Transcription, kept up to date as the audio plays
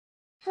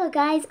Hello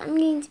guys, I'm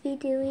going to be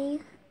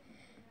doing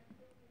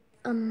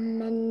a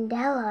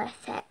Mandela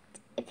effect.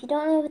 If you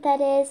don't know what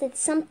that is, it's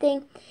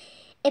something,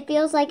 it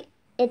feels like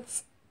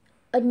it's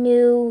a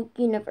new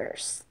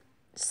universe.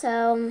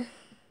 So,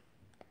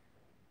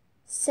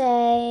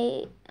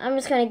 I'm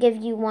just going to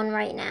give you one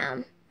right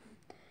now.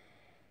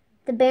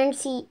 The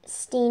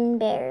Berenstain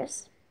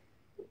Bears.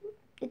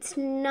 It's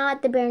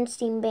not the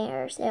Berenstain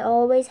Bears. It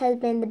always has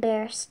been the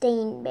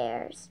Berenstain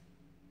Bears.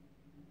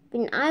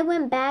 When I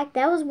went back,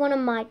 that was one of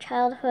my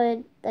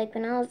childhood, like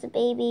when I was a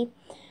baby.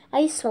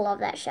 I used to love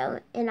that show,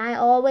 and I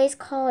always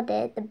called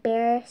it the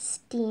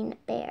Berenstain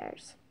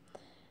Bears.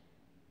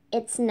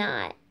 It's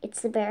not.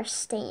 It's the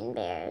Berenstain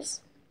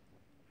Bears.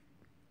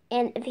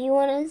 And if you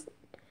want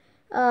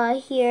to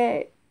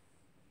hear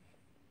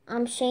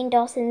Shane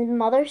Dawson's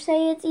mother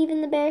say it's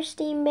even the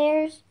Berenstain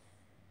Bears,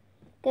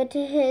 go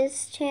to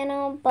his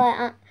channel,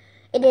 but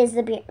it is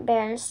the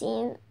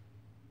Berenstain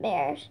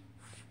Bears.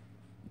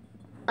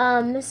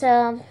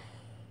 So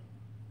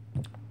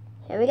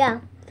here we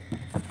go.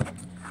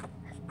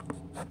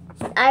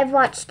 I've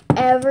watched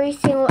every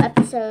single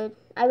episode.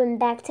 I went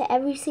back to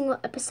every single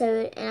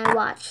episode and I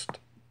watched.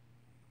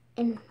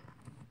 And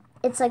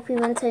it's like we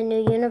went to a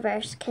new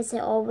universe because it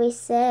always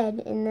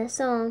said in the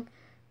song,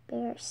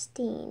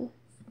 Berenstain.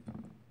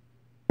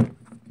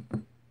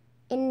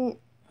 And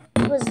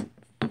it was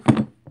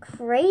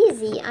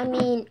crazy. I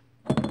mean,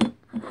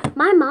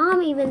 my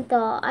mom even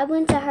thought, I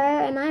went to her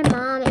and my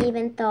mom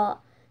even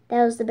thought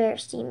that was the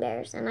Berenstain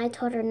Bears. And I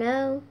told her,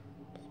 no,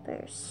 it's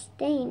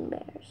Berenstain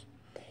Bears.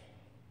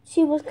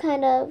 She was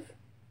kind of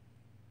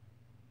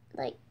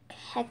like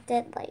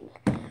hectic, like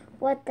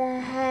what the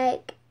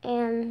heck,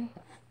 and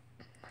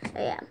so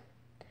yeah.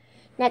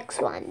 Next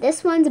one.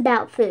 This one's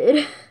about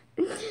food.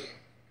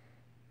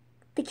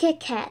 The Kit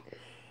Kat.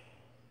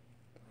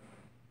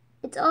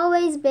 It's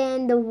always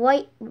been the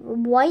white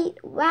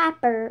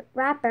wrapper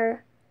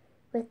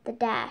with the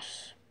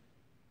dash.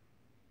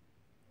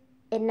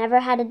 It never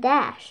had a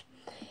dash.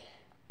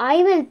 I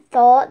even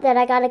thought that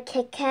I got a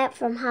Kit Kat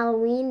from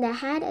Halloween that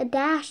had a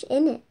dash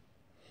in it.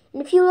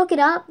 And if you look it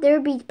up, there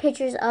would be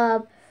pictures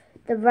of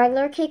the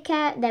regular Kit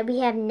Kat that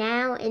we have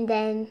now and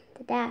then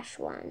the dash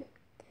one.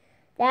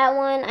 That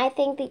one, I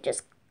think they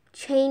just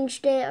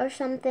changed it or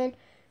something,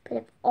 but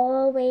it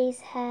always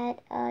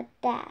had a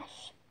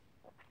dash.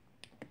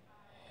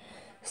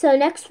 So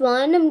next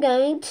one, I'm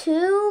going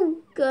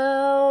to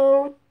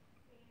go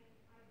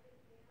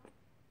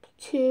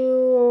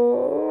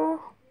to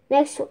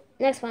next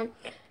one.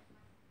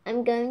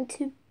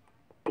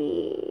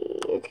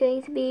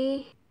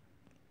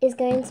 Is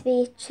going to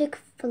be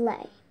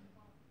Chick-fil-A.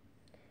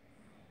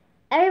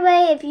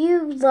 Everybody, if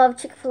you love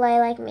Chick-fil-A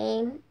like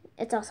me,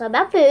 it's also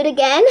about food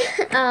again.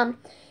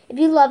 If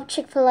you love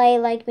Chick-fil-A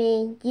like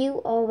me, you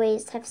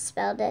always have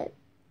spelled it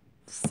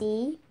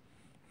C-H-I-C-filet.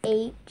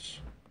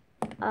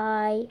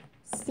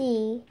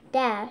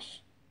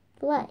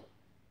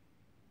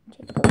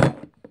 Chick-fil-A.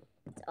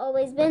 It's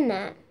always been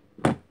that.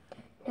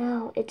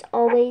 No, it's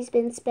always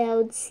been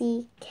spelled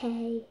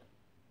C-K.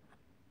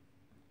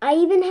 I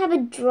even have a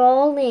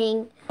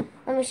drawing.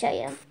 Let me show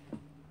you.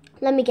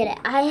 Let me get it.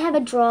 I have a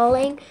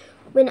drawing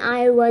when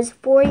I was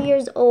 4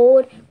 years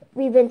old.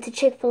 We went to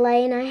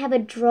Chick-fil-A and I have a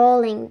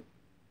drawing.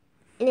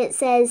 And it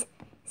says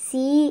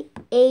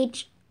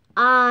C-H-I-C-filet.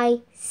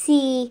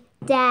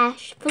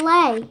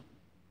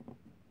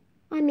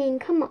 I mean,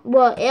 come on.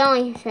 Well, it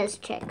only says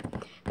chick.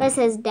 But it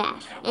says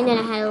dash. And then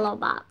I had a little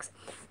box.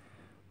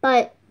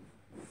 But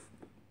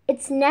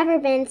it's never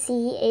been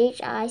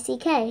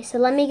C-H-I-C-K. So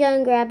let me go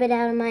and grab it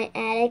out of my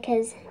attic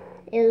because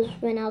it was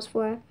when I was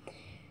 4. I'm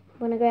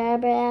going to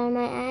grab it out of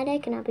my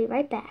attic and I'll be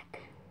right back.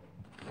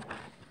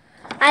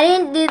 I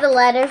didn't do the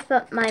letters,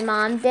 but my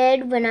mom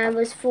did when I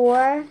was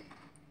 4.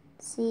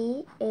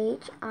 C-H-I-C.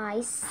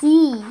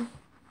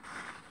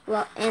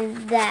 Well,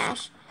 and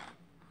dash.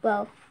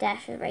 Well,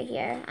 dash is right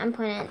here. I'm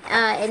pointing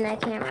in the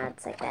camera.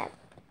 It's like that.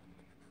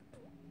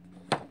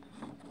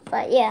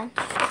 But yeah.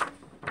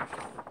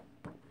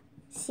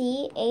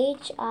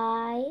 C-H-I-C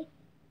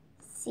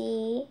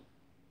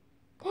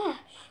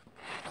dash.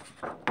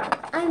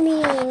 I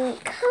mean,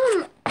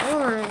 come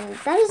on.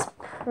 That is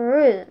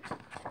proof.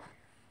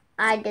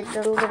 I did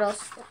the little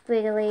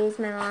squigglies.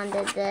 My mom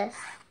did this.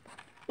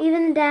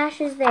 Even the dash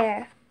is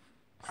there.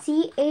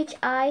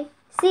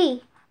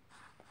 C-H-I-C.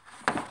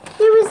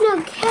 There was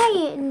no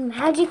K, and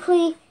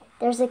magically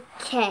there's a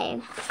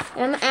K.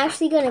 And I'm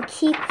actually going to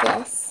keep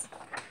this.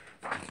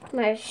 I'm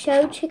going to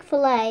show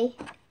Chick-fil-A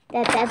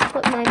that that's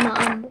what my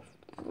mom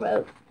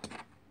wrote.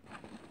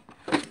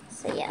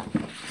 So yeah.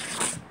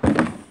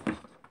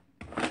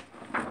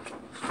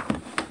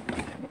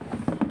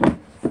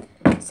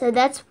 So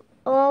that's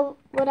all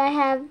what I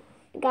have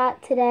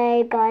got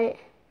today, but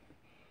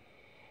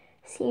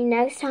see you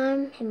next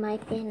time. It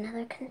might be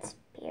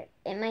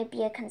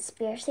a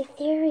conspiracy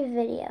theory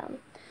video.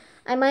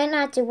 I might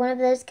not do one of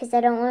those because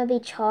I don't want to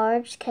be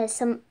charged, because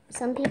some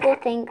people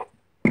think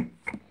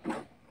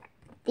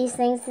these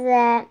things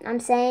that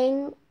I'm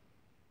saying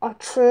are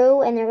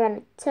true and they're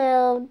going to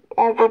tell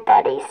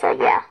everybody. So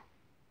yeah.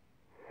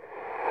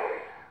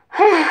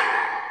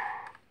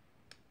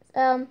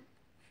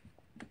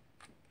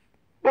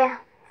 Yeah.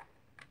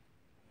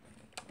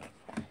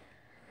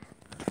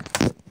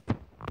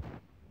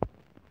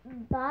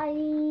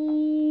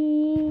 Bye.